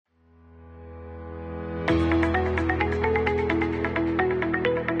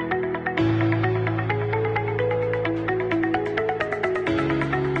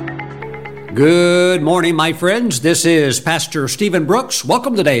Good morning, my friends. This is Pastor Stephen Brooks.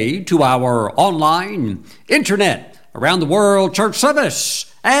 Welcome today to our online, internet, around the world church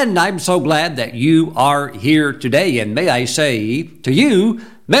service. And I'm so glad that you are here today. And may I say to you,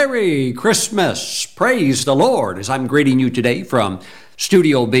 Merry Christmas. Praise the Lord as I'm greeting you today from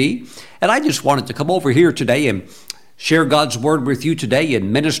Studio B. And I just wanted to come over here today and share God's Word with you today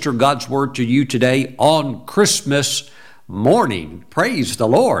and minister God's Word to you today on Christmas morning. Praise the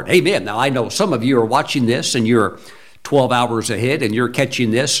Lord. Amen. Now, I know some of you are watching this and you're 12 hours ahead and you're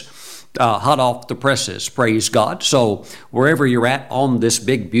catching this hot off the presses. Praise God. So wherever you're at on this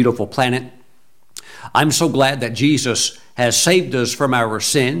big, beautiful planet, I'm so glad that Jesus has saved us from our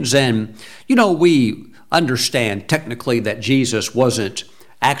sins. And, we understand technically that Jesus wasn't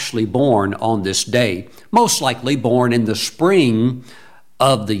actually born on this day, most likely born in the spring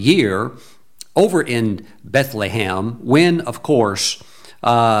of the year over in Bethlehem, when, of course,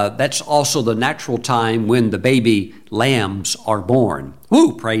 that's also the natural time when the baby lambs are born.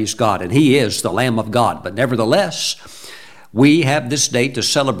 Woo, praise God. And he is the Lamb of God. But nevertheless, we have this day to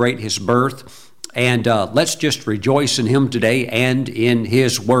celebrate his birth. And let's just rejoice in him today and in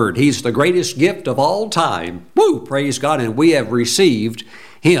his word. He's the greatest gift of all time. Woo, praise God. And we have received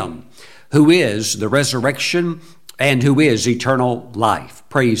him, who is the resurrection and who is eternal life.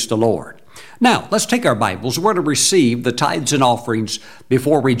 Praise the Lord. Now, let's take our Bibles. We're to receive the tithes and offerings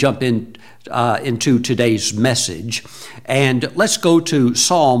before we jump into today's message. And let's go to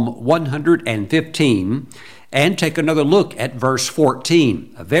Psalm 115 and take another look at verse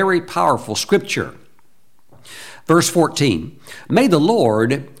 14, a very powerful scripture. Verse 14, may the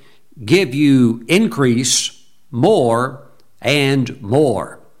Lord give you increase more and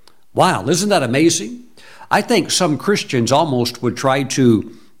more. Wow, isn't that amazing? I think some Christians almost would try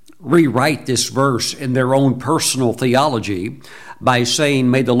to rewrite this verse in their own personal theology by saying,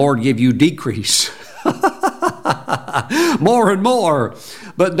 may the Lord give you decrease. More and more.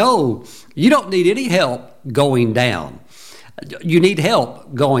 But no, you don't need any help going down. You need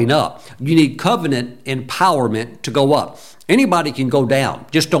help going up. You need covenant empowerment to go up. Anybody can go down.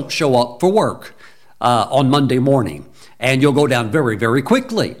 Just don't show up for work on Monday morning, and you'll go down very, very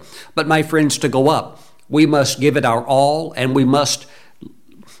quickly. But my friends, to go up, we must give it our all, and we must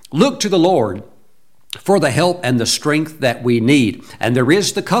look to the Lord for the help and the strength that we need. And there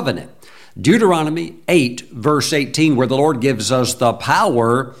is the covenant. Deuteronomy 8, verse 18, where the Lord gives us the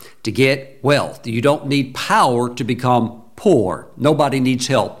power to get wealth. You don't need power to become poor. Nobody needs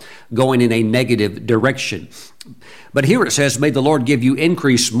help going in a negative direction. But here it says, may the Lord give you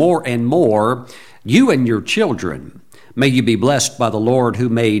increase more and more, you and your children. May you be blessed by the Lord who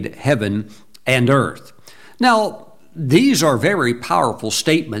made heaven and earth. Now, these are very powerful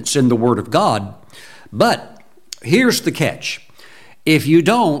statements in the Word of God, but here's the catch. If you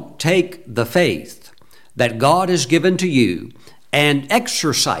don't take the faith that God has given to you and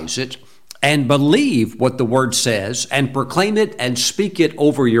exercise it and believe what the Word says and proclaim it and speak it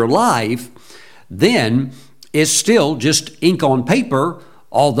over your life, then it's still just ink on paper,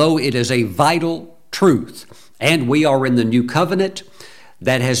 although it is a vital truth. And we are in the new covenant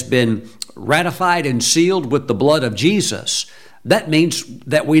that has been ratified and sealed with the blood of Jesus. That means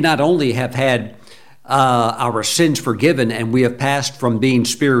that we not only have had our sins forgiven and we have passed from being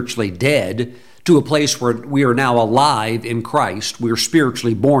spiritually dead to a place where we are now alive in Christ. We are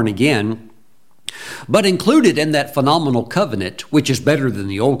spiritually born again. But included in that phenomenal covenant, which is better than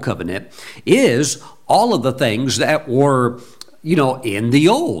the old covenant, is all of the things that were, in the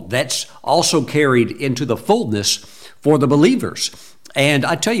old. That's also carried into the fullness for the believers. And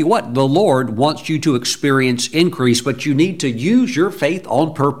I tell you what, the Lord wants you to experience increase, but you need to use your faith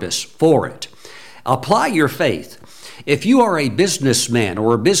on purpose for it. Apply your faith. If you are a businessman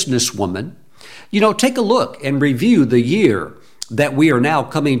or a businesswoman, take a look and review the year that we are now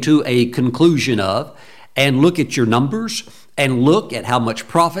coming to a conclusion of, and look at your numbers, and look at how much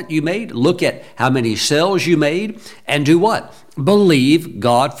profit you made, look at how many sales you made, and do what? Believe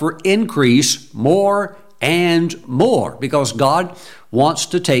God for increase more and more, because God wants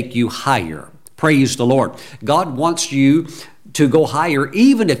to take you higher. Praise the Lord. God wants you to go higher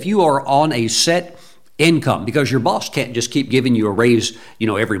even if you are on a set income, because your boss can't just keep giving you a raise,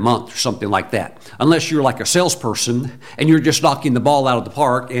 every month or something like that. Unless you're like a salesperson and you're just knocking the ball out of the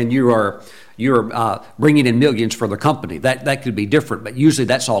park and you're bringing in millions for the company. That could be different, but usually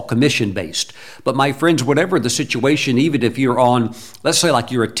that's all commission based. But my friends, whatever the situation, even if you're on, let's say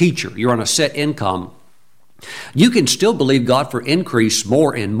like you're a teacher, you're on a set income, you can still believe God for increase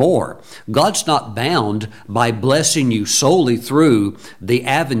more and more. God's not bound by blessing you solely through the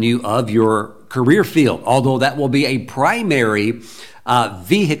avenue of your career field, although that will be a primary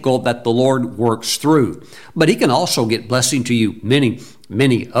vehicle that the Lord works through. But he can also get blessing to you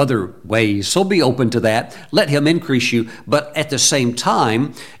many other ways. So be open to that. Let him increase you. But at the same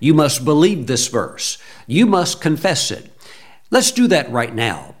time, you must believe this verse. You must confess it. Let's do that right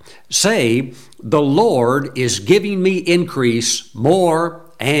now. Say, the Lord is giving me increase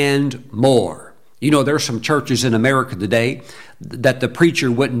more and more. You know, there's some churches in America today that the preacher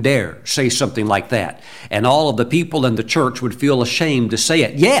wouldn't dare say something like that. And all of the people in the church would feel ashamed to say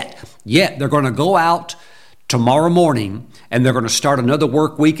it. Yet they're going to go out tomorrow morning and they're going to start another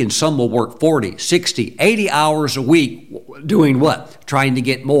work week, and some will work 40, 60, 80 hours a week doing what? Trying to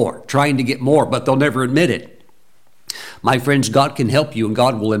get more, but they'll never admit it. My friends, God can help you and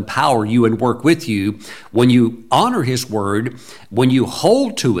God will empower you and work with you when you honor His word, when you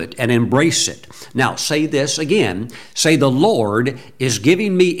hold to it and embrace it. Now, say this again. Say, the Lord is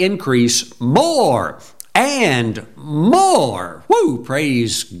giving me increase more and more. Woo!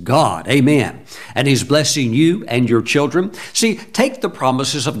 Praise God. Amen. And He's blessing you and your children. See, take the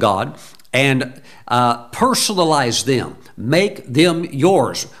promises of God and personalize them. Make them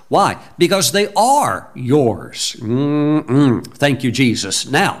yours. Why? Because they are yours. Thank you, Jesus.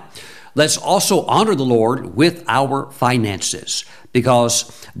 Now, let's also honor the Lord with our finances,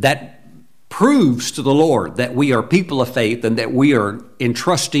 because that proves to the Lord that we are people of faith and that we are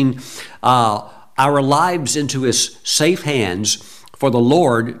entrusting our lives into His safe hands for the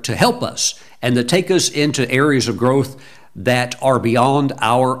Lord to help us and to take us into areas of growth that are beyond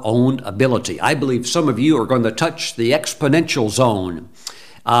our own ability. I believe some of you are going to touch the exponential zone.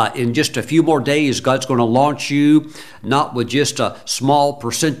 In just a few more days, God's going to launch you, not with just a small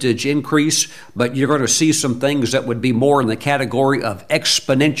percentage increase, but you're going to see some things that would be more in the category of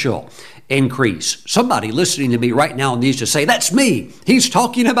exponential increase. Somebody listening to me right now needs to say, that's me. He's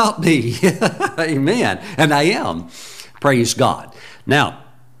talking about me. Amen. And I am. Praise God. Now,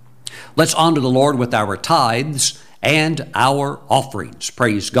 let's honor the Lord with our tithes and our offerings.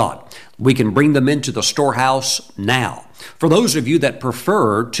 Praise God. We can bring them into the storehouse now. For those of you that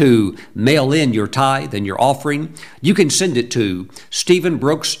prefer to mail in your tithe and your offering, you can send it to Stephen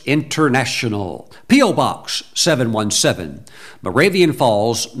Brooks International, P.O. Box 717, Moravian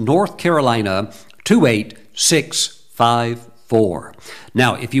Falls, North Carolina 28654.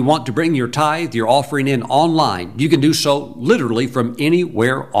 Now, if you want to bring your tithe, your offering in online, you can do so literally from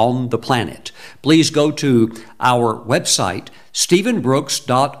anywhere on the planet. Please go to our website,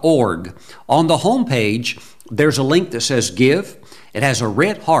 stephenbrooks.org. On the homepage, there's a link that says Give. It has a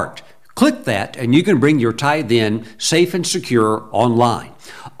red heart. Click that and you can bring your tithe in safe and secure online.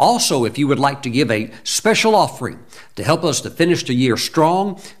 Also, if you would like to give a special offering to help us to finish the year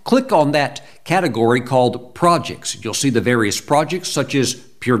strong, click on that category called Projects. You'll see the various projects such as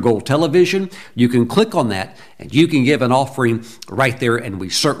Pure Gold Television. You can click on that and you can give an offering right there, and we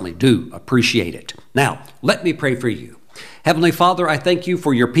certainly do appreciate it. Now, let me pray for you. Heavenly Father, I thank you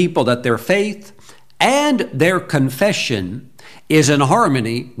for your people, that their faith and their confession is in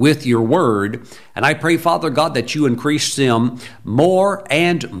harmony with your word. And I pray, Father God, that you increase them more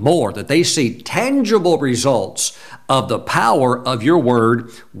and more, that they see tangible results of the power of your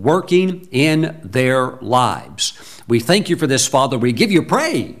word working in their lives. We thank you for this, Father. We give you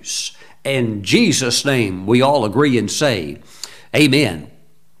praise. In Jesus' name, we all agree and say, amen.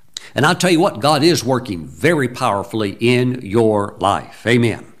 And I'll tell you what, God is working very powerfully in your life.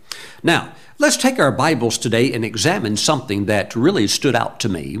 Amen. Now, let's take our Bibles today and examine something that really stood out to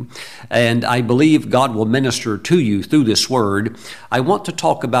me, and I believe God will minister to you through this word. I want to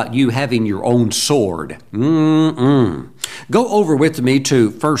talk about you having your own sword. Go over with me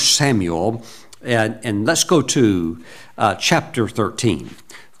to 1 Samuel, and let's go to chapter 13.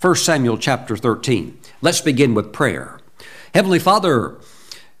 1 Samuel chapter 13. Let's begin with prayer. Heavenly Father,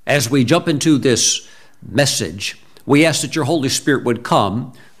 as we jump into this message, we ask that your Holy Spirit would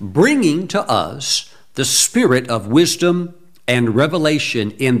come, bringing to us the spirit of wisdom and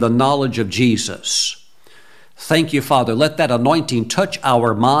revelation in the knowledge of Jesus. Thank you, Father. Let that anointing touch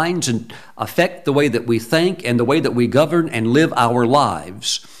our minds and affect the way that we think and the way that we govern and live our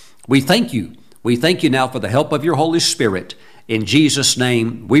lives. We thank you. We thank you now for the help of your Holy Spirit. In Jesus'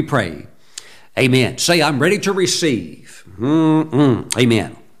 name we pray. Amen. Say, I'm ready to receive.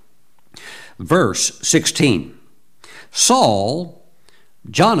 Amen. Verse 16. Saul,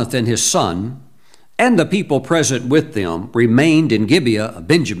 Jonathan his son, and the people present with them remained in Gibeah of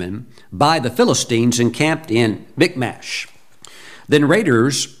Benjamin by the Philistines encamped in Michmash. Then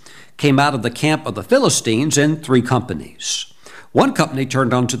raiders came out of the camp of the Philistines in 3 companies. One company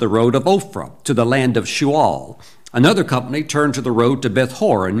turned onto the road of Ophrah to the land of Shual, Another company turned to the road to Beth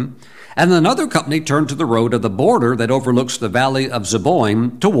Horon, and another company turned to the road of the border that overlooks the valley of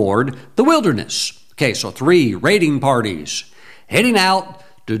Zeboim toward the wilderness. Okay, so 3 raiding parties heading out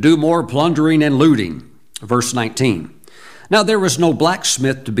to do more plundering and looting. Verse 19. Now there was no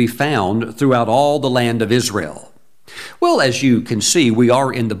blacksmith to be found throughout all the land of Israel. Well, as you can see, we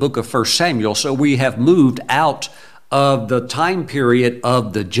are in the book of 1 Samuel, so we have moved out of the time period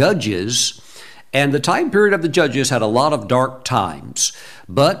of the Judges. And the time period of the Judges had a lot of dark times.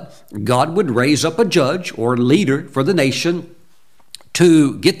 But God would raise up a judge or leader for the nation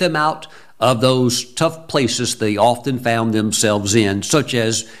to get them out of those tough places they often found themselves in, such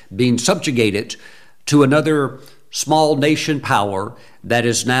as being subjugated to another small nation power that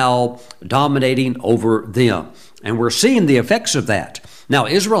is now dominating over them. And we're seeing the effects of that. Now,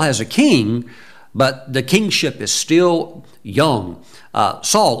 Israel has a king, but the kingship is still young.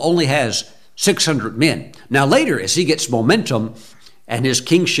 Saul only has 600 men. Now, later, as he gets momentum and his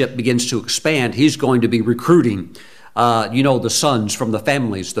kingship begins to expand, he's going to be recruiting the sons from the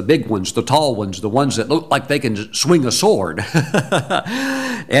families, the big ones, the tall ones, the ones that look like they can swing a sword.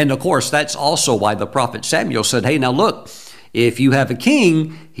 And of course, that's also why the prophet Samuel said, hey, now look, if you have a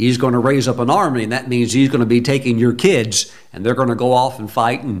king, he's going to raise up an army, and that means he's going to be taking your kids, and they're going to go off and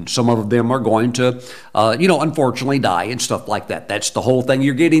fight, and some of them are going to, unfortunately die and stuff like that. That's the whole thing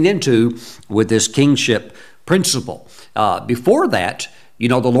you're getting into with this kingship principle. Before that, the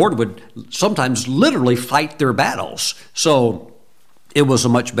Lord would sometimes literally fight their battles. So it was a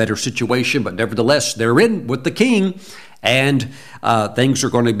much better situation, but nevertheless, they're in with the king, and things are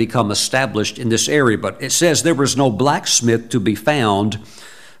going to become established in this area. But it says there was no blacksmith to be found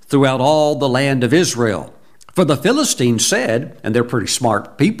throughout all the land of Israel. For the Philistines said, and they're pretty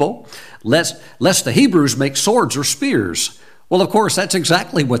smart people, lest the Hebrews make swords or spears. Well, of course, that's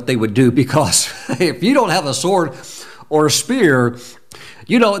exactly what they would do, because if you don't have a sword or a spear,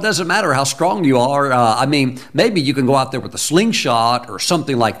 it doesn't matter how strong you are. Maybe you can go out there with a slingshot or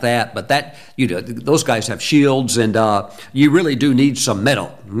something like that, but those guys have shields, and you really do need some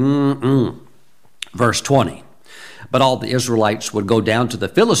metal. Verse 20. But all the Israelites would go down to the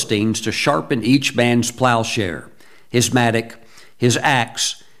Philistines to sharpen each man's plowshare, his mattock, his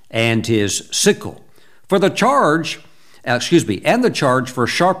axe, and his sickle. And the charge for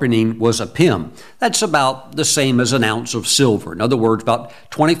sharpening was a pim. That's about the same as an ounce of silver. In other words, about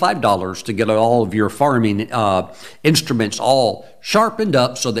 $25 to get all of your farming instruments all sharpened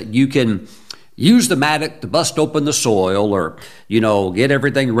up so that you can use the mattock to bust open the soil or, get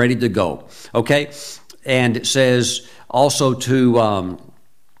everything ready to go. Okay? And it says also to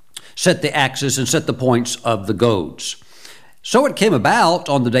set the axes and set the points of the goads. So it came about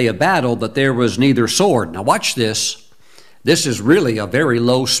on the day of battle that there was neither sword. Now watch this. This is really a very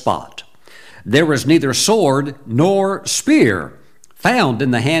low spot. There was neither sword nor spear found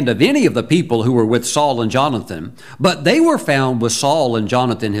in the hand of any of the people who were with Saul and Jonathan, but they were found with Saul and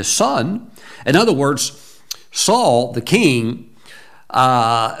Jonathan his son. In other words, Saul, the king,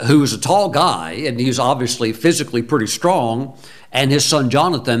 who was a tall guy, and he's obviously physically pretty strong, and his son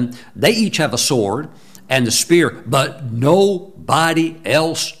Jonathan, they each have a sword and the spear, but nobody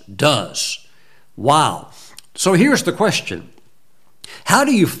else does. Wow. So here's the question. How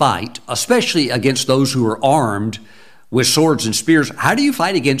do you fight, especially against those who are armed with swords and spears? How do you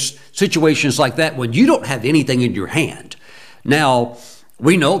fight against situations like that when you don't have anything in your hand? Now,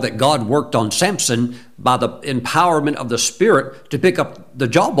 we know that God worked on Samson by the empowerment of the Spirit to pick up the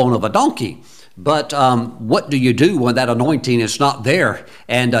jawbone of a donkey. But what do you do when that anointing is not there?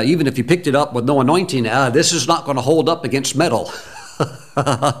 And even if you picked it up with no anointing, this is not going to hold up against metal.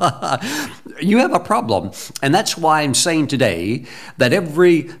 You have a problem. And that's why I'm saying today that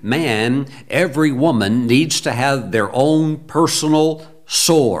every man, every woman needs to have their own personal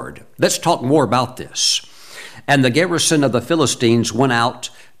sword. Let's talk more about this. And the garrison of the Philistines went out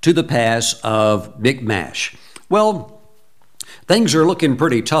to the pass of Michmash. Well, things are looking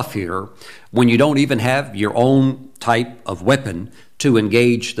pretty tough here when you don't even have your own type of weapon to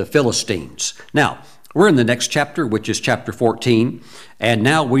engage the Philistines. Now, we're in the next chapter, which is chapter 14, and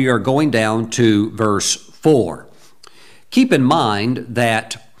now we are going down to verse 4. Keep in mind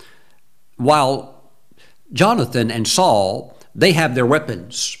that while Jonathan and Saul, they have their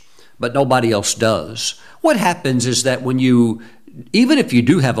weapons, but nobody else does. What happens is that even if you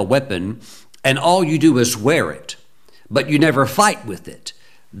do have a weapon and all you do is wear it, but you never fight with it,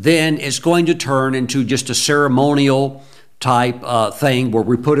 then it's going to turn into just a ceremonial type thing where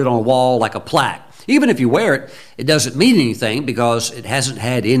we put it on a wall like a plaque. Even if you wear it, it doesn't mean anything because it hasn't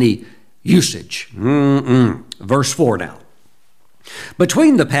had any usage. Verse 4 now.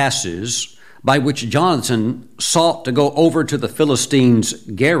 Between the passes, by which Jonathan sought to go over to the Philistines'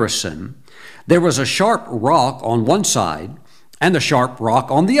 garrison, there was a sharp rock on one side and a sharp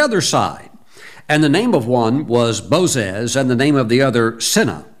rock on the other side. And the name of one was Bozez, and the name of the other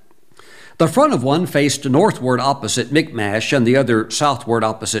Seneh. The front of one faced northward opposite Michmash, and the other southward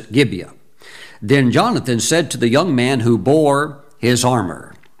opposite Gibeah. Then Jonathan said to the young man who bore his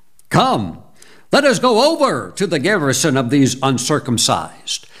armor, "Come, let us go over to the garrison of these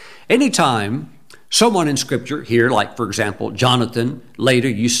uncircumcised." Anytime someone in Scripture here, like for example Jonathan, later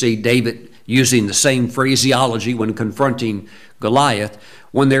you see David using the same phraseology when confronting Goliath,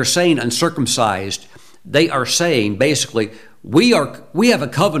 when they're saying uncircumcised, they are saying basically, we have a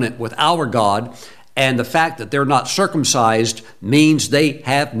covenant with our God, and the fact that they're not circumcised means they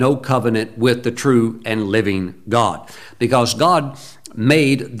have no covenant with the true and living God, because God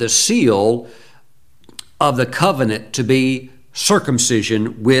made the seal of the covenant to be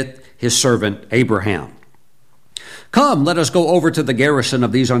circumcision with his servant Abraham. "Come, let us go over to the garrison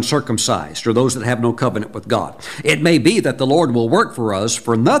of these uncircumcised," or those that have no covenant with God. "It may be that the Lord will work for us,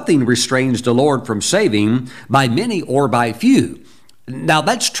 for nothing restrains the Lord from saving by many or by few." Now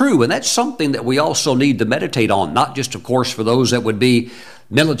that's true, and that's something that we also need to meditate on, not just, of course, for those that would be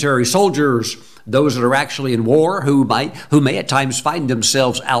military soldiers, those that are actually in war, who may at times find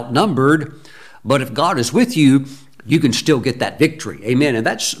themselves outnumbered, but if God is with you, you can still get that victory. Amen. And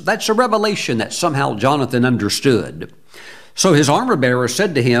that's a revelation that somehow Jonathan understood. So his armor bearer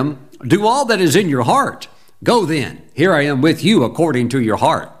said to him, "Do all that is in your heart. Go then. Here I am with you according to your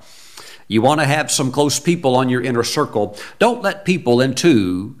heart." You want to have some close people on your inner circle. Don't let people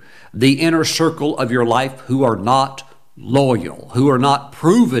into the inner circle of your life who are not loyal, who are not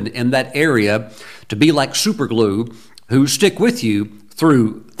proven in that area to be like super glue, who stick with you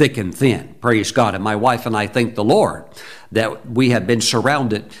through thick and thin. Praise God. And my wife and I thank the Lord that we have been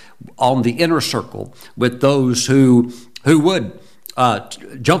surrounded on the inner circle with those who would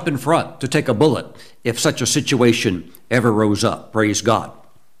jump in front to take a bullet if such a situation ever rose up. Praise God.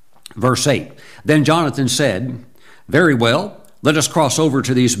 Verse 8, "Then Jonathan said, 'Very well, let us cross over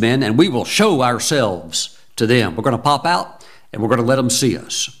to these men, and we will show ourselves to them.'" We're going to pop out, and we're going to let them see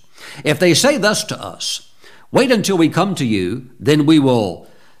us. "If they say thus to us, 'Wait until we come to you,' then we will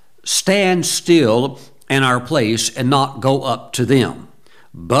stand still in our place and not go up to them.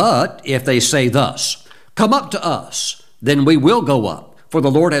 But if they say thus, 'Come up to us,' then we will go up, for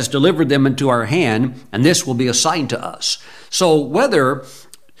the Lord has delivered them into our hand, and this will be a sign to us." So whether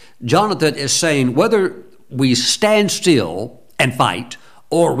Jonathan is saying, whether we stand still and fight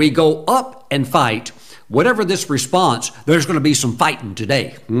or we go up and fight, whatever this response, there's going to be some fighting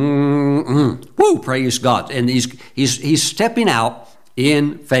today. Woo, praise God. And he's stepping out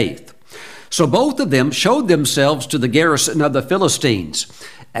in faith. So both of them showed themselves to the garrison of the Philistines.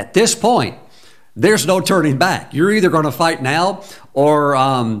 At this point, there's no turning back. You're either going to fight now or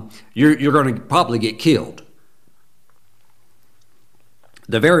you're going to probably get killed.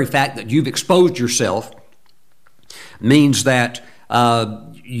 The very fact that you've exposed yourself means that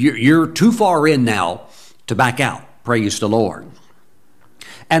you're too far in now to back out. Praise the Lord.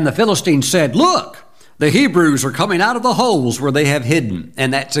 And the Philistines said, "Look, the Hebrews are coming out of the holes where they have hidden."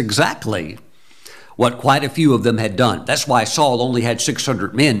 And that's exactly what quite a few of them had done. That's why Saul only had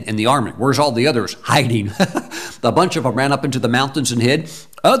 600 men in the army. Where's all the others? Hiding. A bunch of them ran up into the mountains and hid.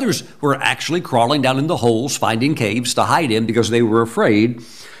 Others were actually crawling down in the holes, finding caves to hide in because they were afraid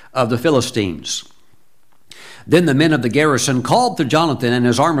of the Philistines. Then the men of the garrison called to Jonathan and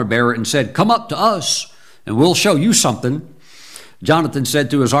his armor bearer and said, "Come up to us, and we'll show you something." Jonathan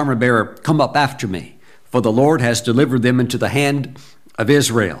said to his armor bearer, "Come up after me, for the Lord has delivered them into the hand of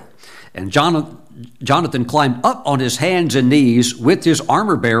Israel." And Jonathan climbed up on his hands and knees with his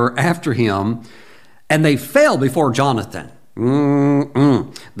armor bearer after him, and they fell before Jonathan.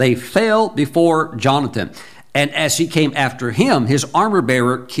 They fell before Jonathan. And as he came after him, his armor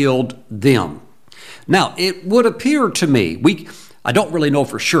bearer killed them. Now, it would appear to me, I don't really know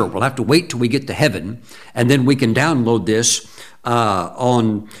for sure. We'll have to wait till we get to heaven, and then we can download this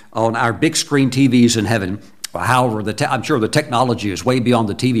on our big screen TVs in heaven. However, I'm sure the technology is way beyond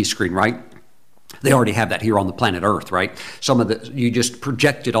the TV screen, right? They already have that here on the planet Earth, right? You just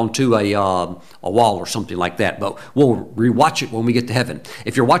project it onto a wall or something like that. But we'll rewatch it when we get to heaven.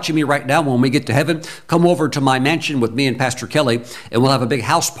 If you're watching me right now, when we get to heaven, come over to my mansion with me and Pastor Kelly, and we'll have a big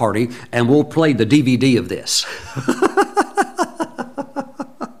house party, and we'll play the DVD of this.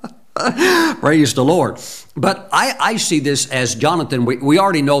 Praise the Lord. But I see this as Jonathan. We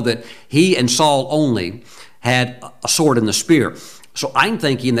already know that he and Saul only had a sword and the spear. So I'm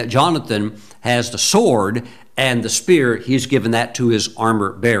thinking that Jonathan has the sword and the spear, he's given that to his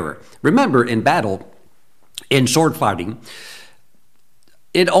armor bearer. Remember, in battle, in sword fighting,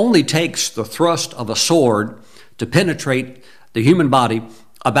 it only takes the thrust of a sword to penetrate the human body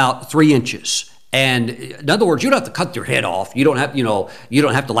about 3 inches. And in other words, you don't have to cut your head off. You don't have, you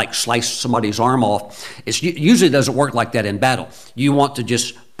don't have to like slice somebody's arm off. It usually doesn't work like that in battle. You want to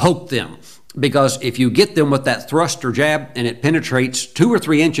just poke them, because if you get them with that thrust or jab and it penetrates 2 or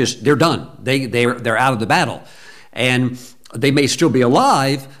 3 inches, they're done. They're out of the battle, and they may still be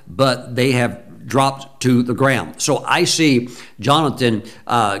alive, but they have dropped to the ground. So I see Jonathan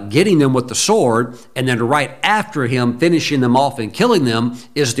getting them with the sword, and then right after him finishing them off and killing them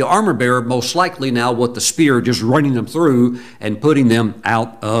is the armor bearer, most likely now with the spear, just running them through and putting them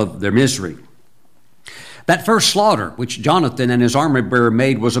out of their misery. That first slaughter, which Jonathan and his armor bearer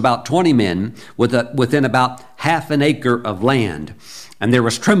made, was about 20 men within about half an acre of land. And there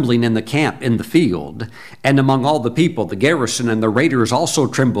was trembling in the camp in the field, and among all the people, the garrison and the raiders also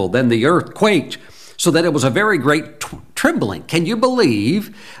trembled. Then the earth quaked, so that it was a very great trembling. Can you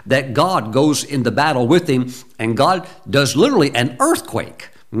believe that God goes in the battle with him, and God does literally an earthquake?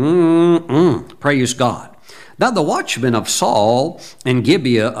 Praise God. Now the watchmen of Saul and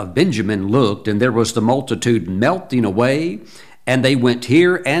Gibeah of Benjamin looked, and there was the multitude melting away, and they went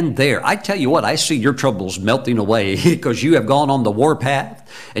here and there. I tell you what, I see your troubles melting away because you have gone on the warpath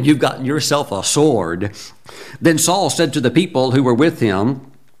and you've gotten yourself a sword. Then Saul said to the people who were with him,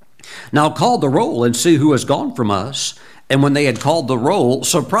 "Now call the roll and see who has gone from us." And when they had called the roll,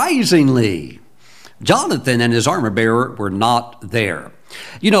 surprisingly, Jonathan and his armor bearer were not there.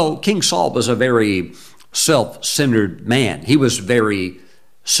 You know, King Saul was a very self-centered man. He was very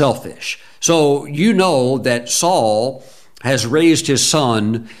selfish. So you know that Saul has raised his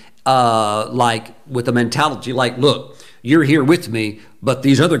son like with a mentality like, look, you're here with me, but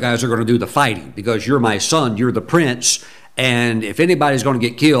these other guys are going to do the fighting because you're my son, you're the prince, and if anybody's going to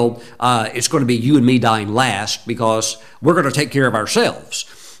get killed, it's going to be you and me dying last because we're going to take care of ourselves.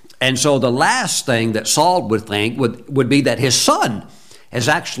 And so the last thing that Saul would think would be that his son has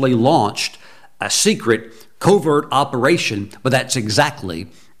actually launched a secret covert operation, but that's exactly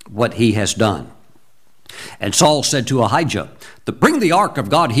what he has done. And Saul said to Ahijah, "Bring the ark of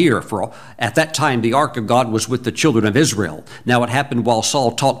God here," for at that time the ark of God was with the children of Israel. Now it happened while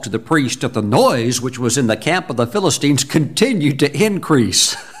Saul talked to the priest that the noise which was in the camp of the Philistines continued to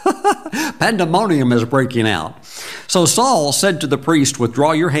increase. Pandemonium is breaking out. So Saul said to the priest,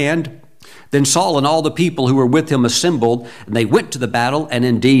 "Withdraw your hand." Then Saul and all the people who were with him assembled, and they went to the battle, and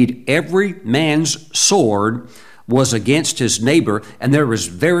indeed every man's sword was against his neighbor, and there was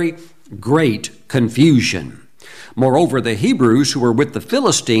very great confusion. Moreover, the Hebrews who were with the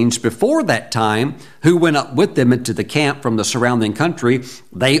Philistines before that time, who went up with them into the camp from the surrounding country,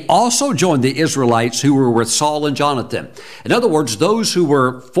 they also joined the Israelites who were with Saul and Jonathan. In other words, those who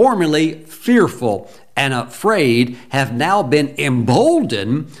were formerly fearful and afraid have now been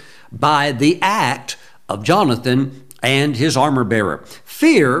emboldened by the act of Jonathan and his armor bearer.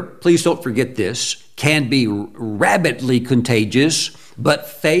 Fear, please don't forget this, can be rapidly contagious, but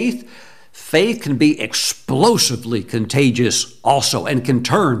faith can be explosively contagious also, and can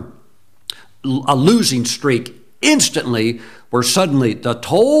turn a losing streak instantly, where suddenly the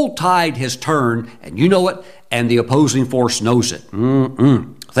whole tide has turned, and you know it, and the opposing force knows it.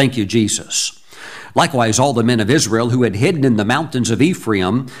 Thank you, Jesus. Likewise, all the men of Israel who had hidden in the mountains of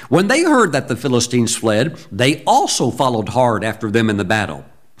Ephraim, when they heard that the Philistines fled, they also followed hard after them in the battle.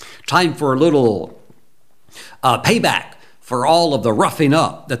 Time for a little payback for all of the roughing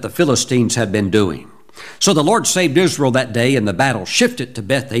up that the Philistines had been doing. So the Lord saved Israel that day, and the battle shifted to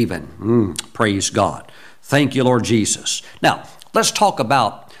Beth-aven. Praise God. Thank you, Lord Jesus. Now, let's talk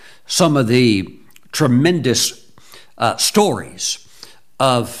about some of the tremendous stories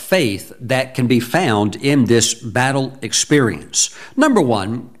of faith that can be found in this battle experience. Number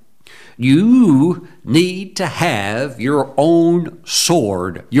one, you need to have your own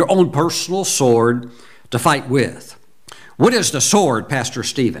sword, your own personal sword to fight with. What is the sword, Pastor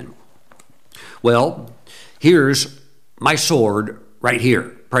Stephen? Well, here's my sword right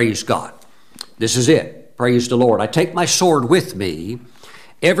here. Praise God. This is it. Praise the Lord. I take my sword with me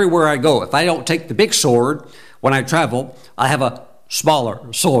everywhere I go. If I don't take the big sword when I travel, I have a smaller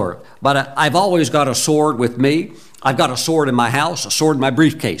sword. But I've always got a sword with me. I've got a sword in my house, a sword in my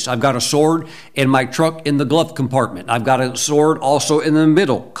briefcase. I've got a sword in my truck in the glove compartment. I've got a sword also in the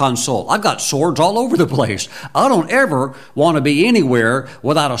middle console. I've got swords all over the place. I don't ever want to be anywhere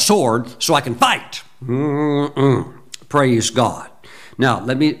without a sword so I can fight. Praise God. Now,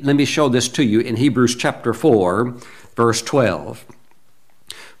 let me show this to you in Hebrews chapter 4, verse 12.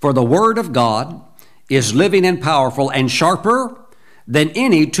 For the word of God is living and powerful and sharper than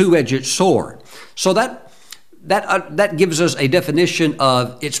any two-edged sword. So that gives us a definition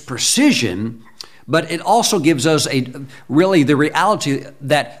of its precision, but it also gives us really the reality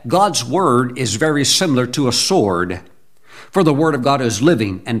that God's word is very similar to a sword. For the word of God is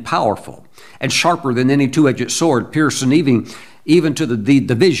living and powerful and sharper than any two-edged sword, piercing even to the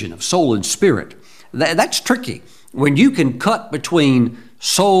division of soul and spirit. That's tricky. When you can cut between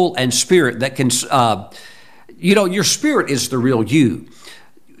soul and spirit, that can, your spirit is the real you,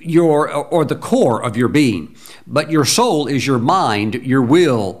 or the core of your being. But your soul is your mind, your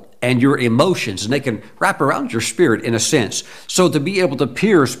will, and your emotions, and they can wrap around your spirit in a sense. So to be able to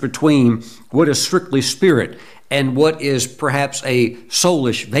pierce between what is strictly spirit and what is perhaps a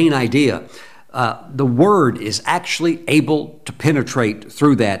soulish, vain idea, the word is actually able to penetrate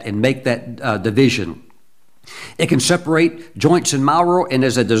through that and make that division. It can separate joints and marrow and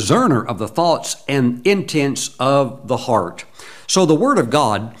is a discerner of the thoughts and intents of the heart. So the word of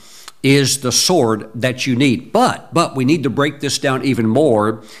God is the sword that you need. But we need to break this down even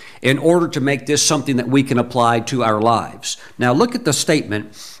more in order to make this something that we can apply to our lives. Now look at the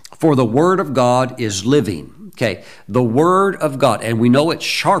statement, for the word of God is living. Okay, the word of God, and we know it's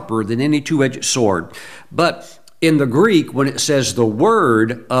sharper than any two-edged sword. But in the Greek, when it says the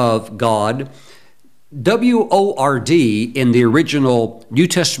word of God, W-O-R-D in the original New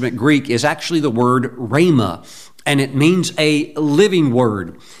Testament Greek is actually the word rhema, and it means a living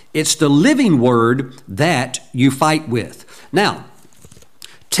word. It's the living word that you fight with. Now,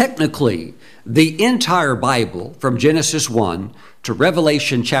 technically, the entire Bible from Genesis 1 to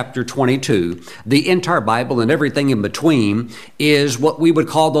Revelation chapter 22, the entire Bible and everything in between is what we would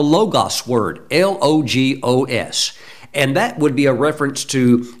call the Logos word, L-O-G-O-S. And that would be a reference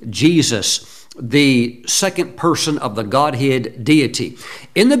to Jesus, the second person of the Godhead deity.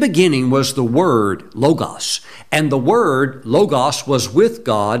 In the beginning was the word Logos, and the word Logos was with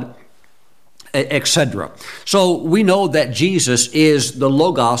God, etc. So we know that Jesus is the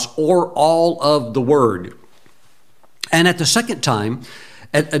Logos, or all of the word. And at the second time,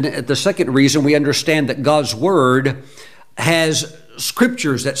 at the second reason, we understand that God's word has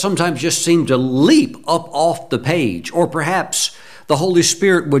scriptures that sometimes just seem to leap up off the page, or perhaps the Holy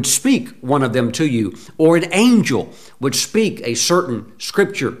Spirit would speak one of them to you, or an angel would speak a certain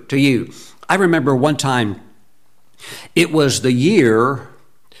scripture to you. I remember one time, it was the year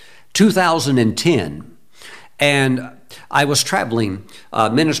 2010, and I was traveling,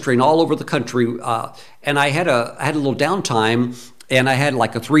 ministering all over the country, and I had a little downtime, and I had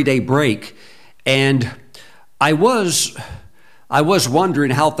like a 3-day break, and I was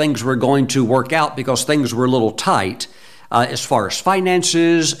wondering how things were going to work out because things were a little tight as far as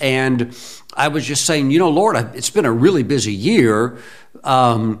finances, and I was just saying, Lord, it's been a really busy year,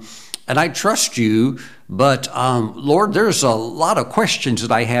 and I trust you, but Lord, there's a lot of questions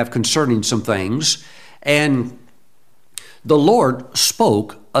that I have concerning some things, and the Lord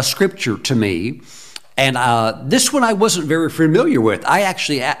spoke a scripture to me, and this one I wasn't very familiar with. I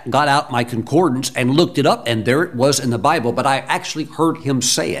actually got out my concordance and looked it up, and there it was in the Bible, but I actually heard him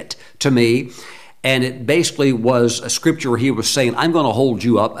say it to me, and it basically was a scripture where he was saying, I'm going to hold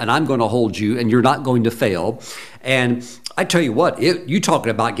you up, and I'm going to hold you, and you're not going to fail. And I tell you what, you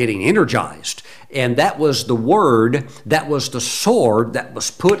talking about getting energized. And that was the word, that was the sword that was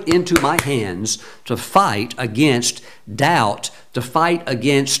put into my hands to fight against doubt, to fight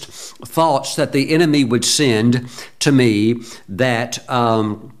against thoughts that the enemy would send to me that,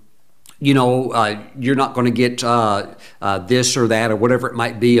 you're not going to get this or that or whatever it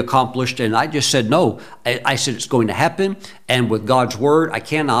might be accomplished. And I just said, no. I said, it's going to happen. And with God's word, I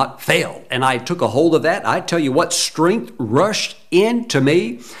cannot fail. And I took a hold of that. I tell you what, strength rushed into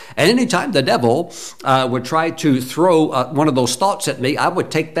me. And anytime the devil would try to throw one of those thoughts at me, I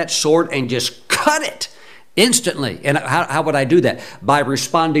would take that sword and just cut it instantly. And how would I do that? By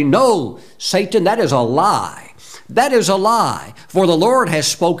responding, no, Satan, that is a lie. That is a lie, for the Lord has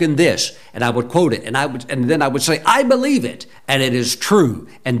spoken this. And I would quote it, and then I would say, I believe it, and it is true.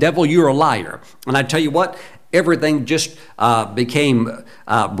 And devil, you're a liar. And I tell you what, everything just became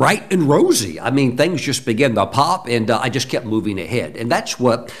bright and rosy. I mean, things just began to pop, and I just kept moving ahead. And that's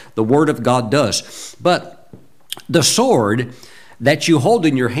what the Word of God does. But the sword that you hold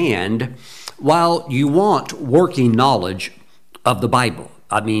in your hand, while you want working knowledge of the Bible,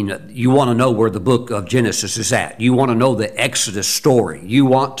 I mean, you want to know where the book of Genesis is at. You want to know the Exodus story. You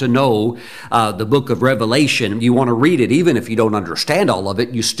want to know the book of Revelation. You want to read it. Even if you don't understand all of it,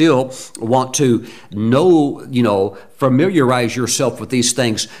 you still want to know, familiarize yourself with these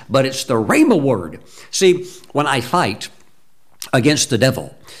things. But it's the Rhema word. See, when I fight, against the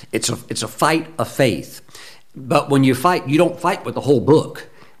devil. It's a fight of faith. But when you fight, you don't fight with the whole book.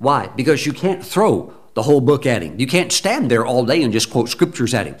 Why? Because you can't throw the whole book at him. You can't stand there all day and just quote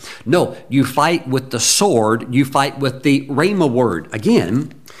scriptures at him. No, you fight with the sword. You fight with the Rhema word.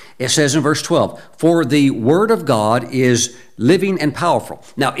 Again, it says in verse 12, for the word of God is living and powerful.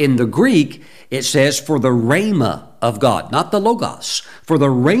 Now, in the Greek, it says for the Rhema of God, not the Logos. For the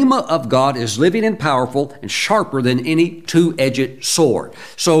Rhema of God is living and powerful and sharper than any two-edged sword.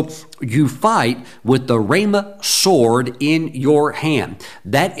 So you fight with the Rhema sword in your hand.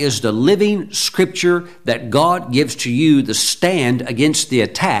 That is the living scripture that God gives to you to stand against the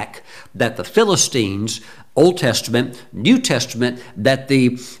attack that the Philistines, Old Testament, New Testament, that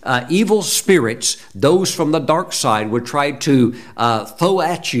the evil spirits, those from the dark side, would try to throw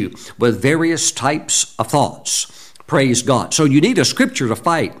at you with various types of thoughts. Praise God. So you need a scripture to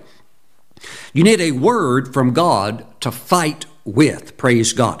fight. You need a word from God to fight with.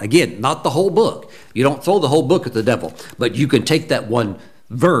 Praise God. Again, not the whole book. You don't throw the whole book at the devil, but you can take that one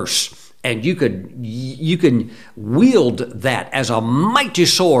verse and you can wield that as a mighty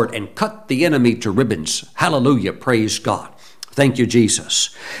sword and cut the enemy to ribbons. Hallelujah. Praise God. Thank you,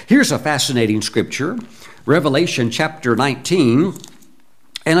 Jesus. Here's a fascinating scripture, Revelation chapter 19,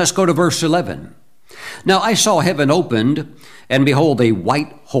 and let's go to verse 11. Now I saw heaven opened, and behold, a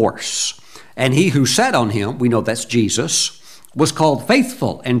white horse. And he who sat on him, we know that's Jesus, was called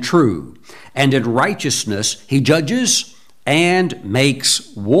Faithful and True. And in righteousness he judges and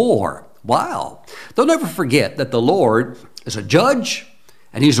makes war. Wow. They'll never forget that the Lord is a judge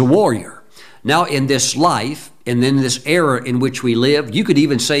and he's a warrior. Now in this life and in this era in which we live, you could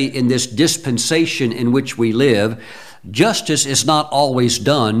even say in this dispensation in which we live, justice is not always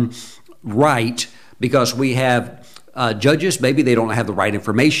done right because we have judges, maybe they don't have the right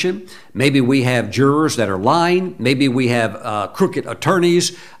information. Maybe we have jurors that are lying. Maybe we have crooked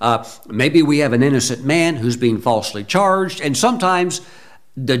attorneys. Maybe we have an innocent man who's being falsely charged. And sometimes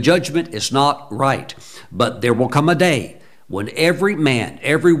the judgment is not right. But there will come a day when every man,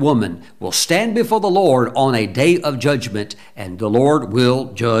 every woman will stand before the Lord on a day of judgment, and the Lord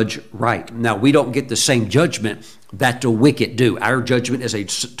will judge right. Now, we don't get the same judgment that the wicked do. Our judgment is a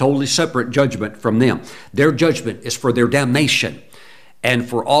totally separate judgment from them. Their judgment is for their damnation and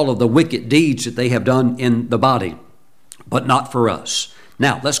for all of the wicked deeds that they have done in the body, but not for us.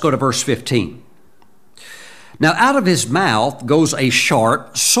 Now, let's go to verse 15. Now, out of his mouth goes a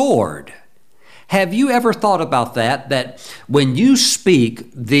sharp sword. Have you ever thought about that? That when you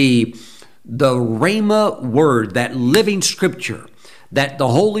speak the Rhema word, that living scripture that the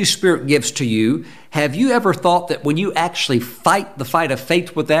Holy Spirit gives to you, have you ever thought that when you actually fight the fight of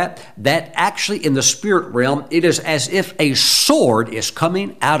faith with that actually in the spirit realm, it is as if a sword is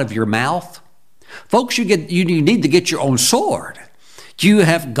coming out of your mouth? Folks, you need to get your own sword. You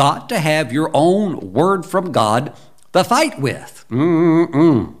have got to have your own word from God to fight with.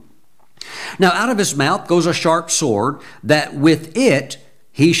 Now, out of his mouth goes a sharp sword, that with it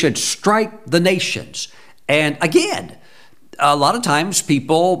he should strike the nations. And again, a lot of times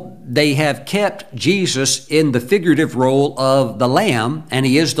people, they have kept Jesus in the figurative role of the Lamb, and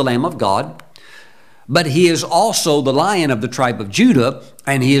he is the Lamb of God. But he is also the Lion of the tribe of Judah,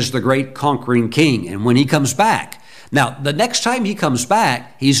 and he is the great conquering king. And when he comes back, now the next time he comes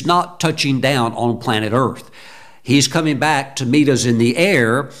back, he's not touching down on planet Earth. He's coming back to meet us in the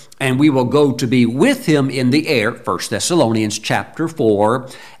air, and we will go to be with him in the air, 1 Thessalonians chapter 4,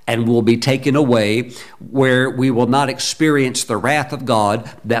 and will be taken away, where we will not experience the wrath of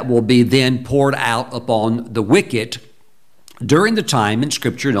God that will be then poured out upon the wicked during the time in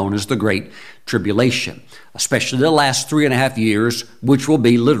Scripture known as the Great Tribulation, especially the last 3.5 years, which will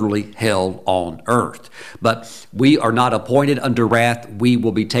be literally hell on earth. But we are not appointed under wrath. We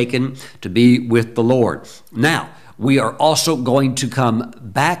will be taken to be with the Lord. Now, we are also going to come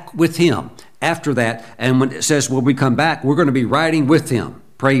back with him after that. And when it says when we come back, we're going to be riding with him.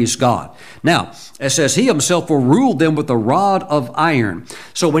 Praise God. Now, it says he himself will rule them with a rod of iron.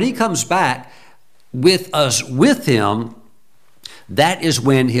 So when he comes back with us with him, that is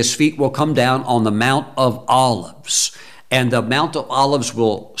when his feet will come down on the Mount of Olives, and the Mount of Olives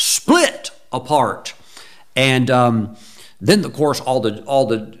will split apart. And then, of course, all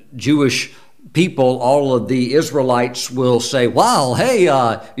the Jewish people, all of the Israelites will say, "Wow, hey,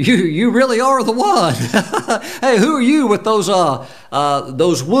 you really are the one. Hey, who are you with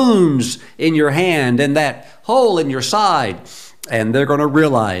those wounds in your hand and that hole in your side?" And they're going to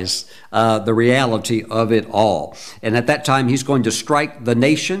realize the reality of it all. And at that time, he's going to strike the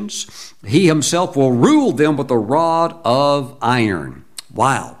nations. He himself will rule them with a rod of iron.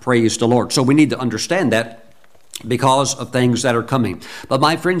 Wow, praise the Lord. So we need to understand that because of things that are coming. But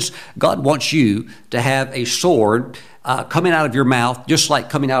my friends, God wants you to have a sword coming out of your mouth, just like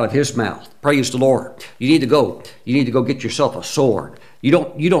coming out of his mouth. Praise the Lord. You need to go get yourself a sword. You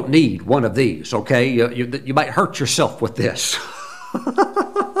don't need one of these, okay? You might hurt yourself with this.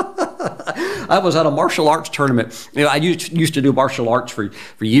 I was at a martial arts tournament. I used to do martial arts for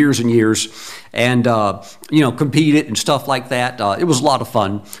years and years, and competed and stuff like that. It was a lot of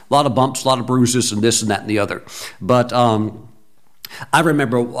fun, a lot of bumps, a lot of bruises, and this and that and the other. But I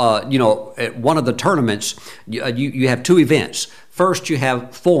remember, at one of the tournaments, you have two events. First, you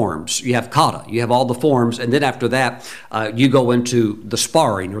have forms, you have kata, you have all the forms, and then after that, you go into the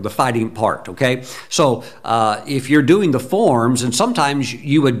sparring or the fighting part, okay? So if you're doing the forms, and sometimes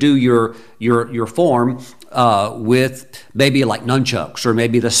you would do your form with maybe like nunchucks, or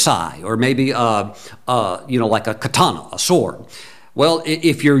maybe the sai, or maybe, like a katana, a sword. Well,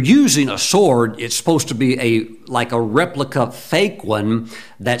 if you're using a sword, it's supposed to be like a replica fake one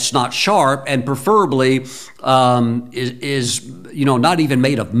that's not sharp, and preferably is not even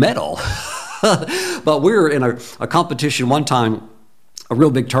made of metal. But we were in a competition one time, a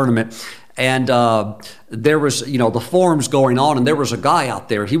real big tournament, and there was the forms going on, and there was a guy out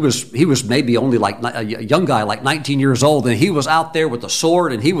there. He was maybe only like a young guy, like 19 years old, and he was out there with a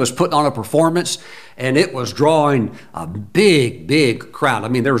sword, and he was putting on a performance, and it was drawing a big crowd. I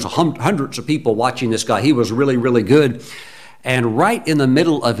mean, there was hundreds of people watching this guy. He was really, really good. And right in the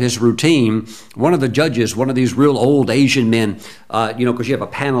middle of his routine, one of the judges, one of these real old Asian men, because you have a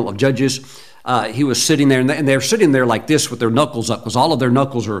panel of judges, he was sitting there, and they're sitting there like this with their knuckles up, because all of their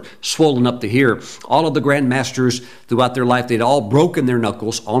knuckles are swollen up to here. All of the grandmasters throughout their life, they'd all broken their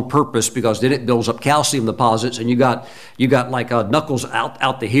knuckles on purpose, because then it builds up calcium deposits, and you got like knuckles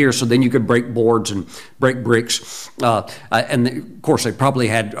out to here, so then you could break boards and break bricks. And of course, they probably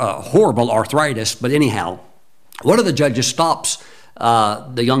had horrible arthritis. But anyhow, one of the judges stops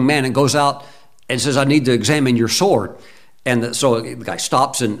the young man and goes out and says, "I need to examine your sword." And so the guy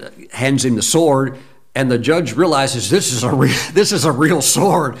stops and hands him the sword, and the judge realizes this is a real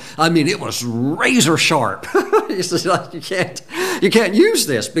sword. I mean, it was razor sharp. He says, you can't use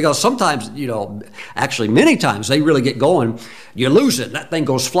this, because sometimes, actually many times they really get going, you lose it, and that thing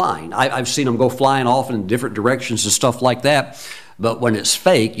goes flying. I've seen them go flying off in different directions and stuff like that. But when it's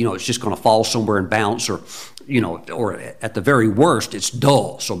fake, it's just going to fall somewhere and bounce, or at the very worst, it's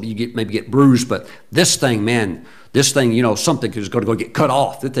dull. So you maybe get bruised. But this thing, something is going to go get cut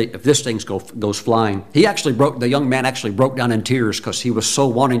off if this thing goes flying. The young man actually broke down in tears, because he was so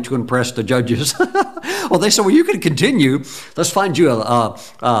wanting to impress the judges. Well, they said, "Well, you can continue. Let's find you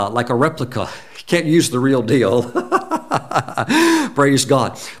like a replica. You can't use the real deal." Praise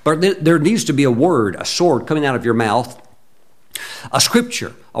God. But there needs to be a word, a sword coming out of your mouth, a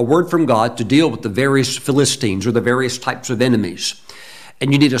scripture, a word from God to deal with the various Philistines or the various types of enemies.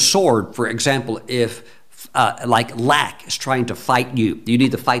 And you need a sword, for example, if like lack is trying to fight you. You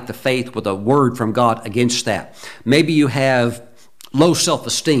need to fight the faith with a word from God against that. Maybe you have low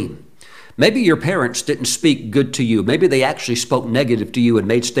self-esteem. Maybe your parents didn't speak good to you. Maybe they actually spoke negative to you and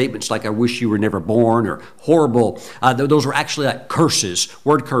made statements like, "I wish you were never born," or "horrible." Those were actually like curses,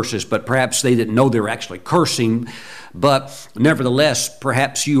 word curses, but perhaps they didn't know they were actually cursing. But nevertheless,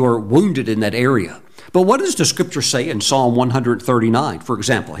 perhaps you are wounded in that area. But what does the scripture say in Psalm 139, for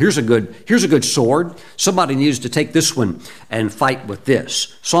example? Here's a good sword. Somebody needs to take this one and fight with this.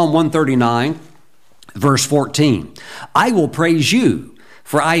 Psalm 139, verse 14. "I will praise you,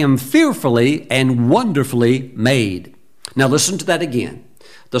 for I am fearfully and wonderfully made." Now listen to that again.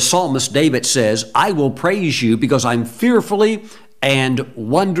 The psalmist David says, "I will praise you because I'm fearfully and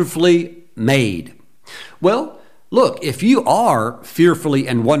wonderfully made." Well, look, if you are fearfully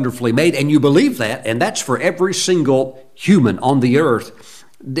and wonderfully made, and you believe that, and that's for every single human on the earth,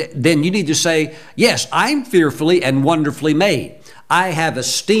 then you need to say, "Yes, I'm fearfully and wonderfully made. I have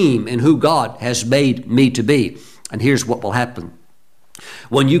esteem in who God has made me to be." And here's what will happen.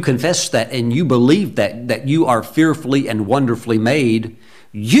 When you confess that and you believe that you are fearfully and wonderfully made,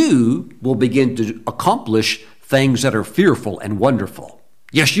 you will begin to accomplish things that are fearful and wonderful.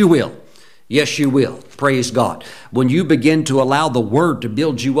 Yes, you will. Yes, you will. Praise God. When you begin to allow the word to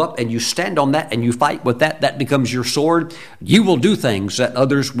build you up and you stand on that and you fight with that, that becomes your sword. You will do things that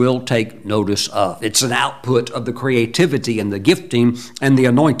others will take notice of. It's an output of the creativity and the gifting and the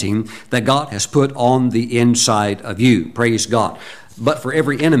anointing that God has put on the inside of you. Praise God. But for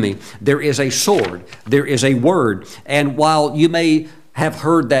every enemy, there is a sword. There is a word. And while you may have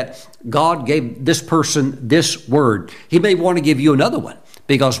heard that God gave this person this word, He may want to give you another one.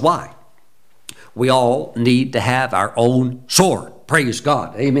 Because why? We all need to have our own sword. Praise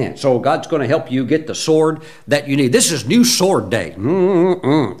God. Amen. So God's going to help you get the sword that you need. This is New Sword Day.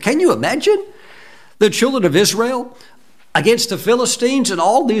 Can you imagine the children of Israel against the Philistines? And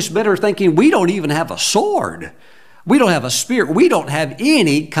all these men are thinking, we don't even have a sword. We don't have a spear. We don't have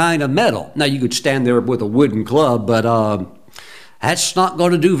any kind of metal. Now, you could stand there with a wooden club, but that's not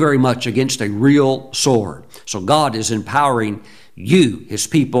going to do very much against a real sword. So God is empowering you, his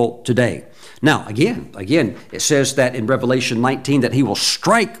people, today. Now, again, it says that in Revelation 19 that he will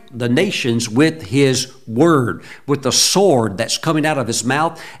strike the nations with his word, with the sword that's coming out of his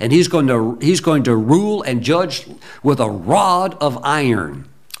mouth, and he's going to rule and judge with a rod of iron.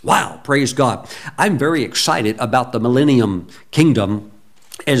 Wow, praise God. I'm very excited about the millennium kingdom.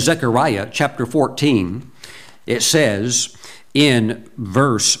 In Zechariah chapter 14, it says in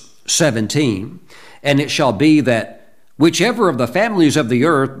verse 17, and it shall be that whichever of the families of the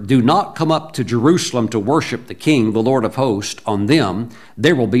earth do not come up to Jerusalem to worship the King, the Lord of hosts, on them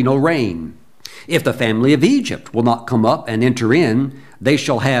there will be no rain. If the family of Egypt will not come up and enter in, they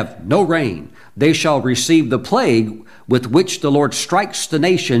shall have no rain. They shall receive the plague with which the Lord strikes the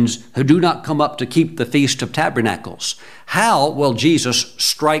nations who do not come up to keep the Feast of Tabernacles. How will Jesus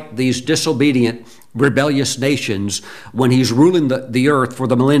strike these disobedient, rebellious nations when he's ruling the earth for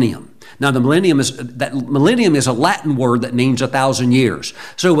the millennium? Now, the millennium is a Latin word that means 1,000 years.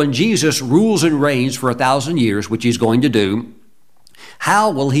 So when Jesus rules and reigns for 1,000 years, which he's going to do,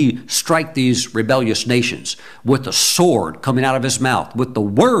 how will he strike these rebellious nations? With the sword coming out of his mouth, with the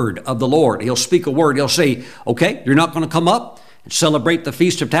word of the Lord. He'll speak a word. He'll say, okay, you're not going to come up and celebrate the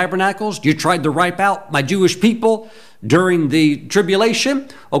Feast of Tabernacles. You tried to wipe out my Jewish people during the tribulation.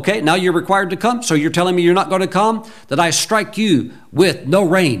 Okay, now you're required to come. So you're telling me you're not going to come? That I strike you with no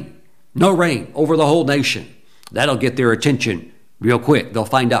rain over the whole nation. That'll get their attention real quick. They'll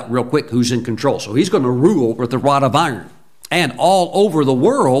find out real quick who's in control. So he's going to rule with the rod of iron. And all over the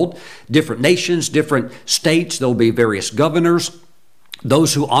world, different nations, different states, there'll be various governors.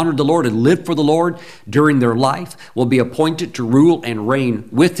 Those who honored the Lord and lived for the Lord during their life will be appointed to rule and reign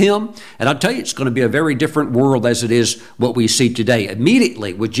with him. And I'll tell you, it's going to be a very different world as it is what we see today.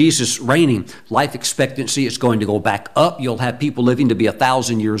 Immediately with Jesus reigning, life expectancy is going to go back up. You'll have people living to be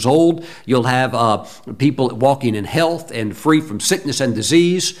 1,000 years old. You'll have people walking in health and free from sickness and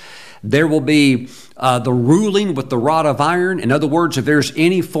disease. There will be the ruling with the rod of iron. In other words, if there's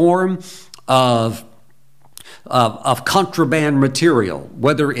any form of contraband material,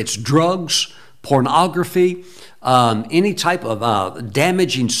 whether it's drugs, pornography, any type of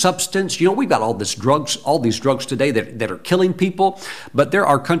damaging substance. You know, we've got all these drugs today that are killing people, but there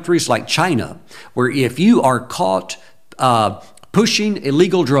are countries like China where if you are caught pushing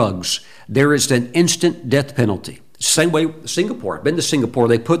illegal drugs, there is an instant death penalty. Same way Singapore. I've been to Singapore.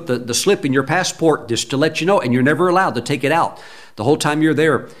 They put the slip in your passport just to let you know, and you're never allowed to take it out the whole time you're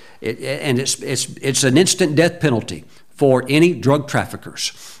there. It's an instant death penalty for any drug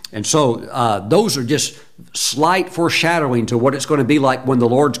traffickers. And so those are just slight foreshadowing to what it's going to be like when the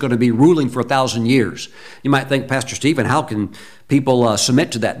Lord's going to be ruling for 1,000 years. You might think, Pastor Stephen, how can people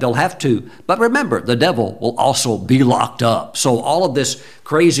submit to that? They'll have to. But remember, the devil will also be locked up. So all of this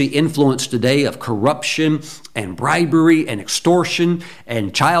crazy influence today of corruption and bribery and extortion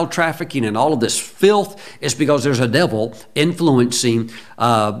and child trafficking and all of this filth is because there's a devil influencing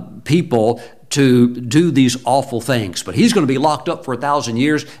people to do these awful things. But he's going to be locked up for 1,000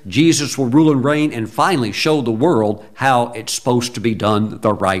 years. Jesus will rule and reign and finally show the world how it's supposed to be done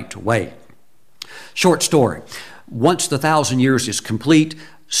the right way. Short story. Once the 1,000 years is complete,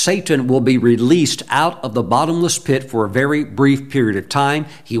 Satan will be released out of the bottomless pit for a very brief period of time.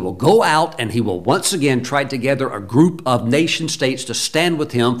 He will go out and he will once again try to gather a group of nation states to stand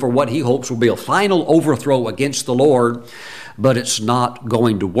with him for what he hopes will be a final overthrow against the Lord. But it's not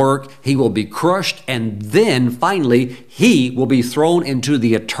going to work. He will be crushed, and then finally he will be thrown into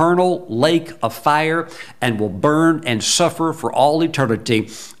the eternal lake of fire and will burn and suffer for all eternity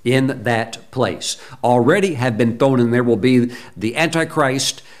in that place. Already have been thrown in there will be the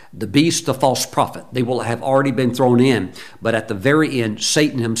Antichrist, the beast, the false prophet. They will have already been thrown in, but at the very end,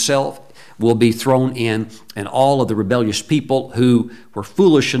 Satan himself will be thrown in, and all of the rebellious people who were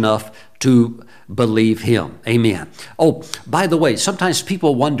foolish enough to believe him. Amen. Oh, by the way, sometimes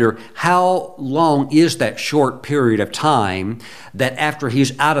people wonder how long is that short period of time that after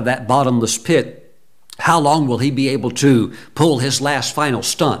he's out of that bottomless pit, how long will he be able to pull his last final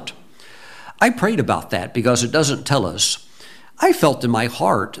stunt? I prayed about that because it doesn't tell us. I felt in my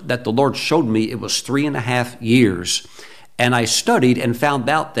heart that the Lord showed me it was 3.5 years. And I studied and found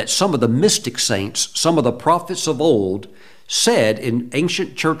out that some of the mystic saints, some of the prophets of old, said in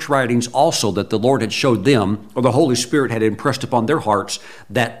ancient church writings also that the Lord had showed them, or the Holy Spirit had impressed upon their hearts,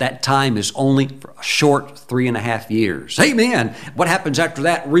 that that time is only for a short 3.5 years. Amen. What happens after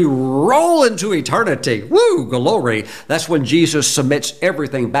that? We roll into eternity. Woo, glory. That's when Jesus submits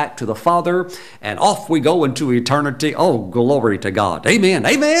everything back to the Father, and off we go into eternity. Oh, glory to God. Amen.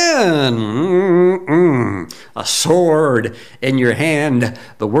 Amen. A sword in your hand,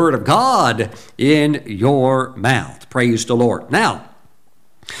 the Word of God in your mouth. Praise the Lord. Now,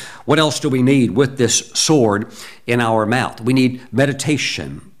 what else do we need with this sword in our mouth? We need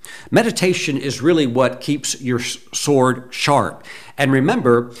meditation. Meditation is really what keeps your sword sharp. And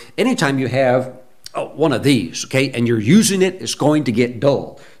remember, anytime you have one of these, okay, and you're using it, it's going to get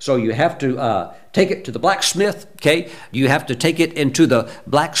dull. So you have to take it to the blacksmith, okay? You have to take it into the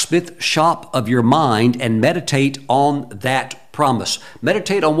blacksmith shop of your mind and meditate on that promise.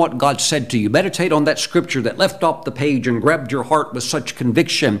 Meditate on what God said to you. Meditate on that scripture that left off the page and grabbed your heart with such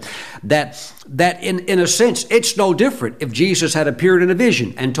conviction that in a sense, it's no different if Jesus had appeared in a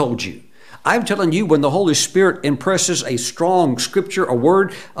vision and told you. I'm telling you, when the Holy Spirit impresses a strong scripture, a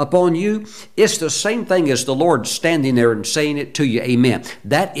word upon you, it's the same thing as the Lord standing there and saying it to you. Amen.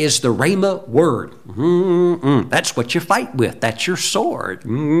 That is the Rhema word. That's what you fight with. That's your sword.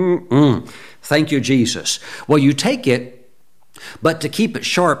 Thank you, Jesus. Well, you take it, but to keep it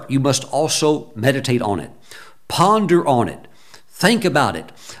sharp, you must also meditate on it. Ponder on it. Think about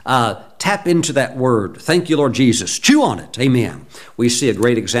it. Tap into that word. Thank you, Lord Jesus. Chew on it. Amen. We see a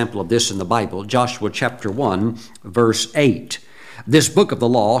great example of this in the Bible. Joshua chapter 1, verse 8. This book of the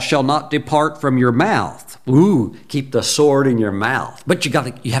law shall not depart from your mouth. Ooh, keep the sword in your mouth. But you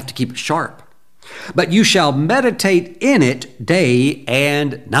have to keep it sharp. But you shall meditate in it day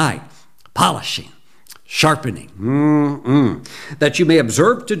and night. Polishing. Sharpening. That you may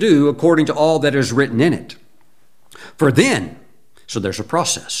observe to do according to all that is written in it. For then, so there's a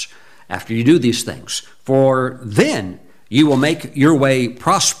process after you do these things. For then you will make your way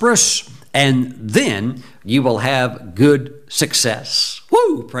prosperous, and then you will have good success.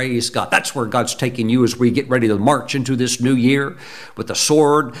 Woo! Praise God. That's where God's taking you as we get ready to march into this new year with the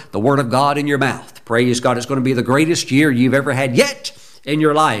sword, the Word of God in your mouth. Praise God. It's going to be the greatest year you've ever had yet in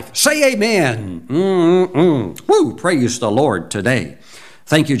your life. Say amen. Woo! Praise the Lord today.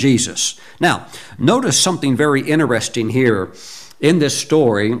 Thank you, Jesus. Now, notice something very interesting here in this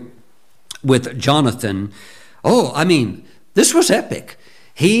story with Jonathan. This was epic.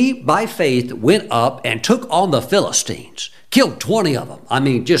 He, by faith, went up and took on the Philistines, killed 20 of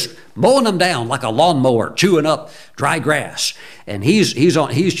them. Just mowing them down like a lawnmower, chewing up dry grass. And he's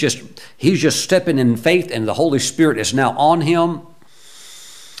just stepping in faith, and the Holy Spirit is now on him.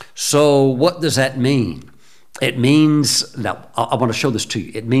 So what does that mean? It means, now I want to show this to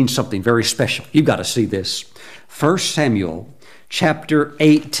you. It means something very special. You've got to see this. 1 Samuel chapter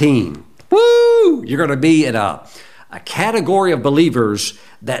 18. Woo! You're going to be in a category of believers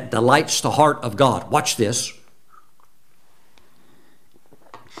that delights the heart of God. Watch this.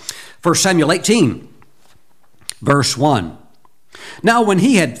 1 Samuel 18, verse 1. Now when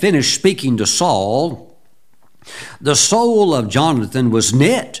he had finished speaking to Saul, the soul of Jonathan was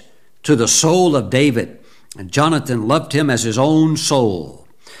knit to the soul of David, and Jonathan loved him as his own soul.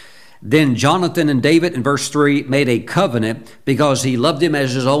 Then Jonathan and David, in verse 3, made a covenant because he loved him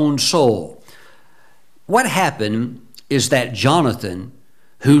as his own soul. What happened is that Jonathan,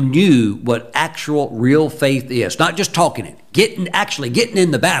 who knew what actual real faith is, not just talking it, getting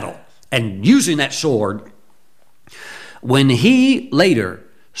in the battle and using that sword, when he later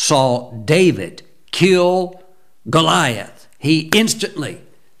saw David kill Goliath, he instantly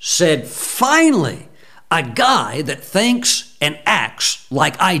said, finally, a guy that thinks and acts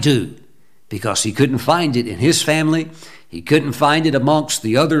like I do, because he couldn't find it in his family. He couldn't find it amongst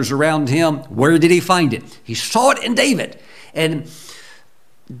the others around him. Where did he find it? He saw it in David. And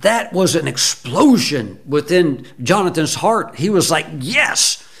that was an explosion within Jonathan's heart. He was like,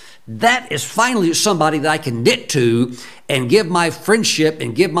 yes, that is finally somebody that I can knit to and give my friendship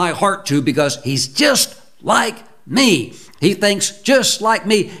and give my heart to, because he's just like me. He thinks just like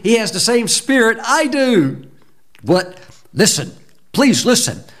me. He has the same spirit I do. Please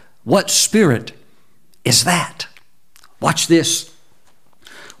listen. What spirit is that? Watch this.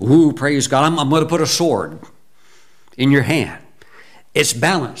 Ooh, praise God. I'm going to put a sword in your hand. It's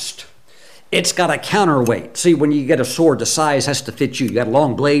balanced. It's got a counterweight. See, when you get a sword, the size has to fit you. You got a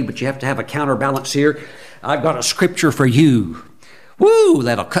long blade, but you have to have a counterbalance here. I've got a scripture for you. Woo,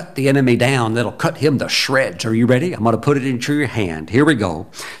 that'll cut the enemy down. That'll cut him to shreds. Are you ready? I'm going to put it into your hand. Here we go.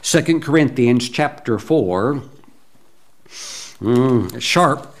 2 Corinthians chapter 4. It's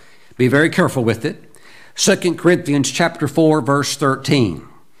sharp. Be very careful with it. 2 Corinthians chapter 4, verse 13.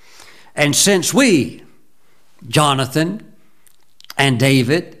 And since we, Jonathan and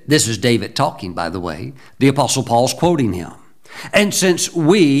David, this is David talking, by the way, the Apostle Paul's quoting him. And since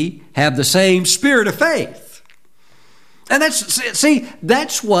we have the same spirit of faith. And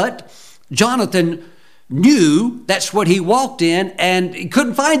that's what Jonathan knew, that's what he walked in, and he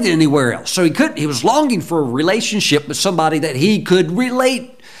couldn't find it anywhere else. So he was longing for a relationship with somebody that he could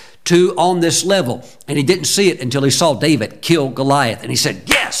relate to on this level. And he didn't see it until he saw David kill Goliath. And he said,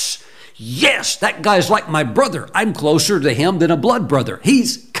 yes, that guy's like my brother. I'm closer to him than a blood brother.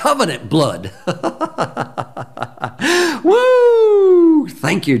 He's covenant blood. Woo!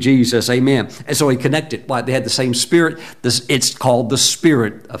 Thank you, Jesus. Amen. And so he connected. Why? They had the same spirit. It's called the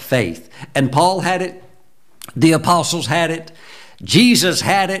spirit of faith. And Paul had it. The apostles had it. Jesus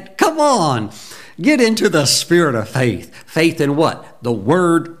had it. Come on. Get into the spirit of faith. Faith in what? The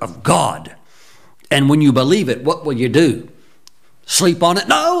Word of God. And when you believe it, what will you do? Sleep on it?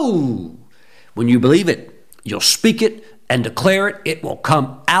 No! When you believe it, you'll speak it and declare it. It will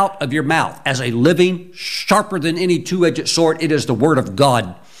come out of your mouth as a living, sharper than any two-edged sword. It is the Word of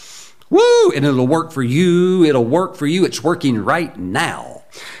God. Woo! And it'll work for you. It'll work for you. It's working right now.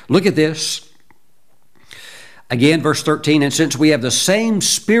 Look at this. Again, verse 13, and since we have the same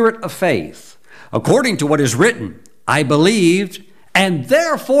spirit of faith, according to what is written, I believed, and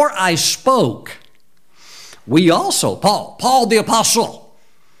therefore I spoke. We also, Paul the apostle,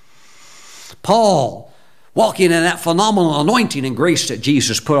 Paul, walking in that phenomenal anointing and grace that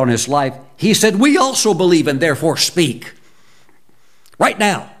Jesus put on his life, he said, we also believe and therefore speak. Right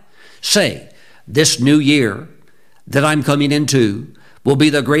now, say, this new year that I'm coming into will be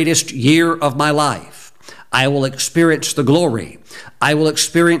the greatest year of my life. I will experience the glory. I will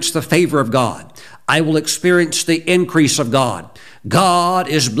experience the favor of God. I will experience the increase of God. God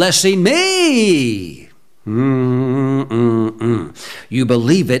is blessing me. You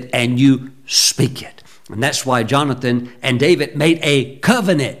believe it and you speak it. And that's why Jonathan and David made a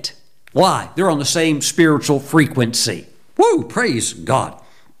covenant. Why? They're on the same spiritual frequency. Woo! Praise God.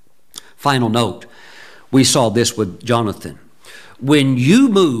 Final note. We saw this with Jonathan. When you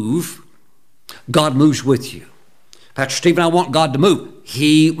move, God moves with you. Pastor Stephen, I want God to move.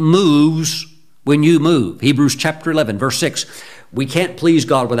 He moves when you move. Hebrews chapter 11, verse 6. We can't please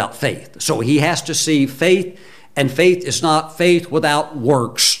God without faith. So he has to see faith, and faith is not faith without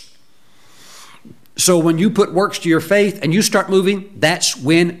works. So when you put works to your faith and you start moving, that's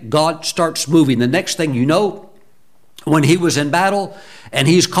when God starts moving. The next thing you know, when he was in battle and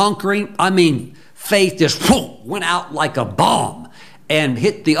he's conquering, faith just went out like a bomb and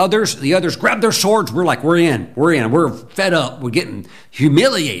hit the others. The others grabbed their swords. We're like, we're in. We're fed up. We're getting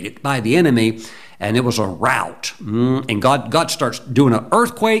humiliated by the enemy. And it was a rout. And God starts doing an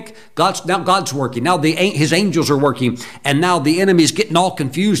earthquake. God's working. Now his angels are working. And now the enemy's getting all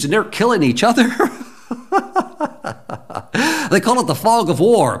confused and they're killing each other. They call it the fog of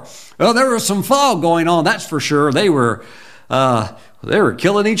war. Well, there was some fog going on, that's for sure. They were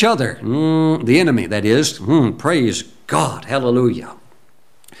killing each other. The enemy, that is. Praise God. Hallelujah.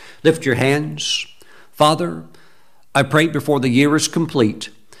 Lift your hands. Father, I pray before the year is complete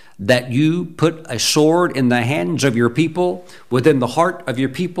that you put a sword in the hands of your people, within the heart of your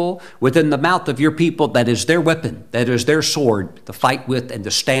people, within the mouth of your people, that is their weapon, that is their sword to fight with and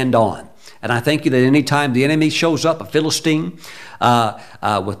to stand on. And I thank you that any time the enemy shows up, a Philistine,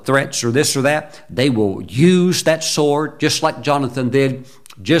 with threats or this or that, they will use that sword just like Jonathan did,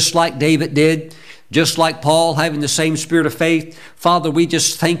 just like David did, just like Paul, having the same spirit of faith. Father, we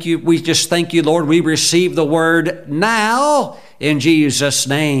just thank you. We just thank you, Lord. We receive the word now in Jesus'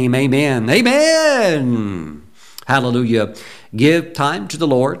 name. Amen. Amen. Hallelujah. Give time to the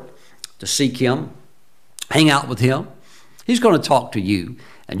Lord to seek him, hang out with him. He's going to talk to you,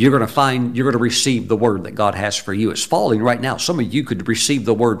 and you're going to receive the word that God has for you. It's falling right now. Some of you could receive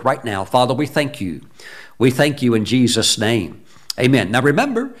the word right now. Father, we thank you. We thank you in Jesus' name. Amen. Now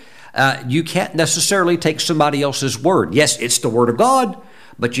remember, you can't necessarily take somebody else's word. Yes, it's the word of God,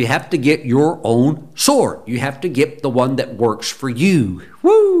 but you have to get your own sword. You have to get the one that works for you.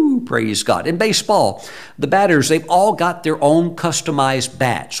 Woo! Praise God. In baseball, the batters, they've all got their own customized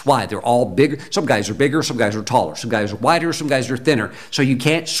bats. Why? They're all bigger. Some guys are bigger, some guys are taller, some guys are wider, some guys are thinner. So you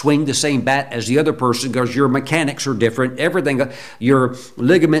can't swing the same bat as the other person because your mechanics are different. Everything, your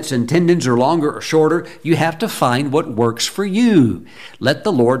ligaments and tendons are longer or shorter. You have to find what works for you. Let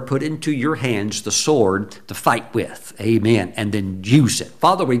the Lord put into your hands the sword to fight with. Amen. And then use it.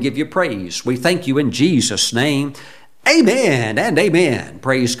 Father, we give you praise. We thank you in Jesus' name. Amen and amen.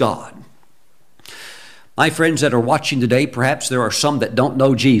 Praise God. My friends that are watching today, perhaps there are some that don't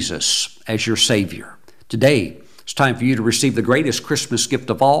know Jesus as your Savior. Today, it's time for you to receive the greatest Christmas gift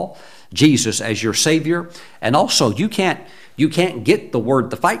of all, Jesus as your Savior. And also, you can't get the word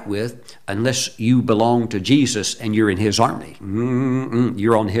to fight with unless you belong to Jesus and you're in His army.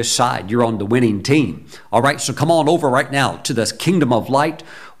 You're on His side. You're on the winning team. All right, so come on over right now to the kingdom of light.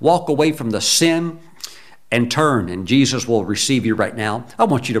 Walk away from the sin and turn, and Jesus will receive you right now. I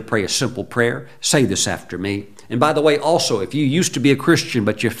want you to pray a simple prayer. Say this after me. And by the way, also, if you used to be a Christian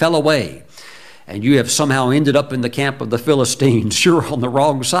but you fell away, and you have somehow ended up in the camp of the Philistines, you're on the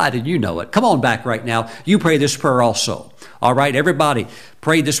wrong side and you know it. Come on back right now. You pray this prayer also. All right, everybody,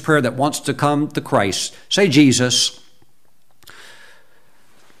 pray this prayer that wants to come to Christ. Say, Jesus,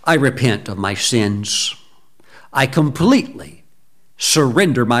 I repent of my sins. I completely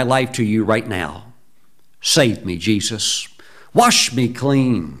surrender my life to you right now. Save me, Jesus. Wash me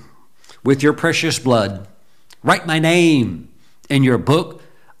clean with your precious blood. Write my name in your book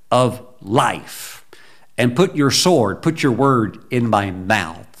of life, and put your sword, put your word in my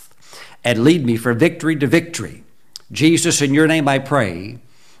mouth, and lead me from victory to victory. Jesus, in your name I pray.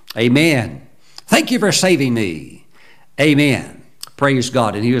 Amen. Thank you for saving me. Amen. Praise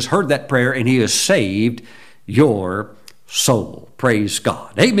God. And He has heard that prayer, and He has saved your soul. Praise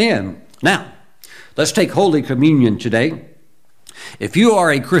God. Amen. Now, let's take Holy Communion today. If you are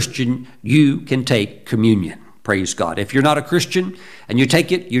a Christian, you can take communion. Praise God. If you're not a Christian and you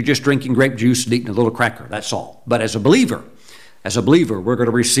take it, you're just drinking grape juice and eating a little cracker. That's all. But as a believer, we're going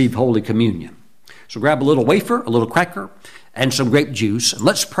to receive Holy Communion. So grab a little wafer, a little cracker, and some grape juice, and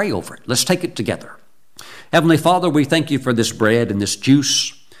let's pray over it. Let's take it together. Heavenly Father, we thank you for this bread and this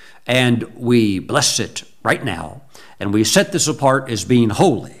juice, and we bless it right now, and we set this apart as being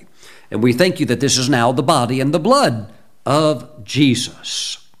holy. And we thank you that this is now the body and the blood of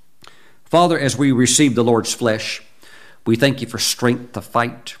Jesus. Father, as we receive the Lord's flesh, we thank you for strength to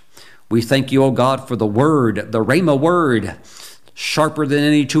fight. We thank you, O God, for the word, the Rhema word, sharper than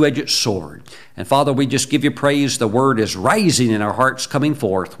any two-edged sword. And Father, we just give you praise. The word is rising in our hearts, coming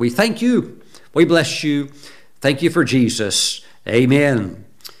forth. We thank you. We bless you. Thank you for Jesus. Amen.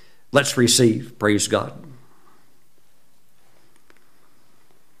 Let's receive. Praise God.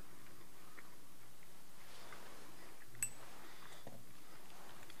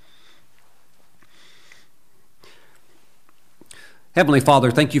 Heavenly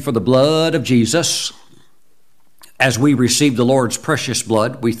Father, thank you for the blood of Jesus. As we receive the Lord's precious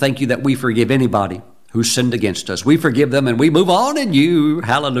blood, we thank you that we forgive anybody who sinned against us. We forgive them and we move on in you.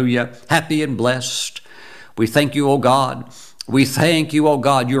 Hallelujah. Happy and blessed. We thank you, O God. We thank you, O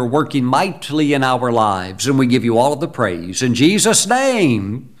God. You're working mightily in our lives, and we give you all of the praise. In Jesus'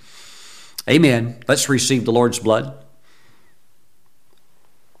 name, amen. Let's receive the Lord's blood.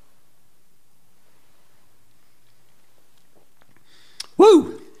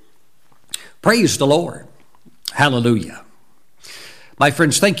 Woo! Praise the Lord. Hallelujah. My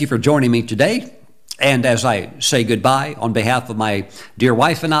friends, thank you for joining me today. And as I say goodbye, on behalf of my dear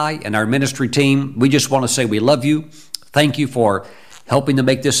wife and I and our ministry team, we just want to say we love you. Thank you for helping to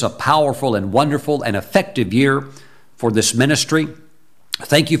make this a powerful and wonderful and effective year for this ministry.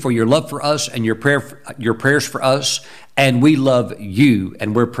 Thank you for your love for us and your prayers for us. And we love you,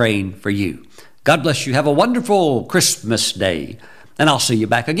 and we're praying for you. God bless you. Have a wonderful Christmas day. And I'll see you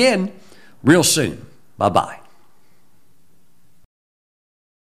back again real soon. Bye-bye.